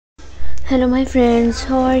Hello my friends,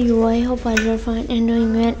 how are you? I hope all are fine and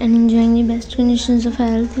doing well and enjoying the best conditions of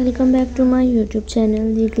health. Welcome back to my YouTube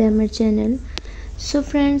channel, the Glamour channel. So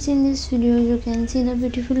friends, in this video you can see the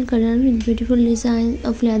beautiful color with beautiful designs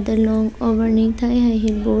of leather long overknee thigh high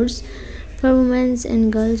heel boots for women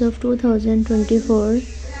and girls of 2024.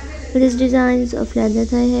 These designs of leather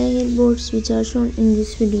thigh high heel boots which are shown in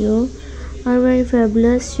this video are very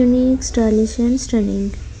fabulous, unique, stylish and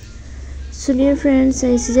stunning. So dear friends,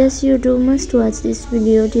 I suggest you to must watch this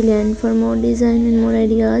video till end for more design and more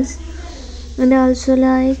ideas, and also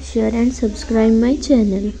like, share and subscribe my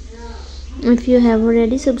channel. If you have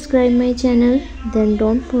already subscribed my channel, then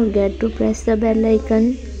don't forget to press the bell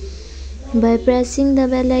icon. By pressing the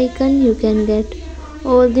bell icon you can get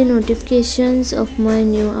all the notifications of my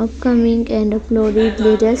new upcoming and uploaded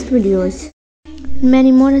latest videos.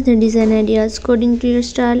 Many more other design ideas according to your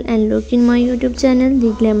style and look in my YouTube channel,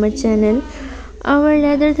 the Glamour channel. Our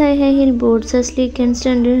leather thigh high heel boots are sleek and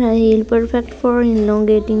standard high heel, perfect for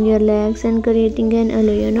elongating your legs and creating an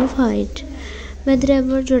illusion of height. Whether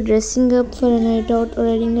ever you're dressing up for a night out or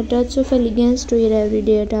adding a touch of elegance to your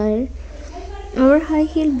everyday attire, our high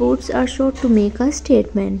heel boots are sure to make a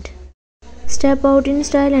statement. Step out in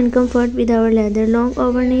style and comfort with our leather long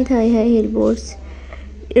overknee thigh high heel boots.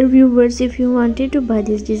 Dear viewers, if you wanted to buy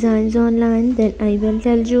these designs online, then I will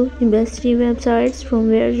tell you the best 3 websites from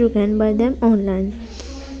where you can buy them online: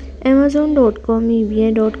 Amazon.com,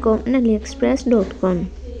 eBay.com and AliExpress.com.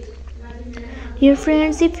 Dear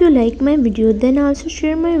friends, if you like my video, then also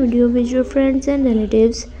share my video with your friends and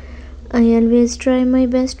relatives. I always try my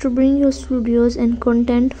best to bring useful videos and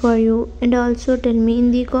content for you, and also tell me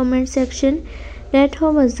in the comment section that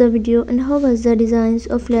how was the video and how was the designs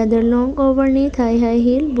of leather long overknee thigh high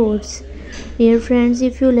heel boots. Dear friends,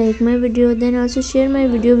 if you like my video, then also share my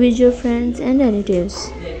video with your friends and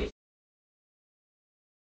relatives.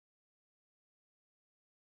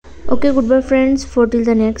 Okay, goodbye friends, for till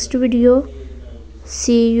the next video.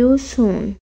 See you soon.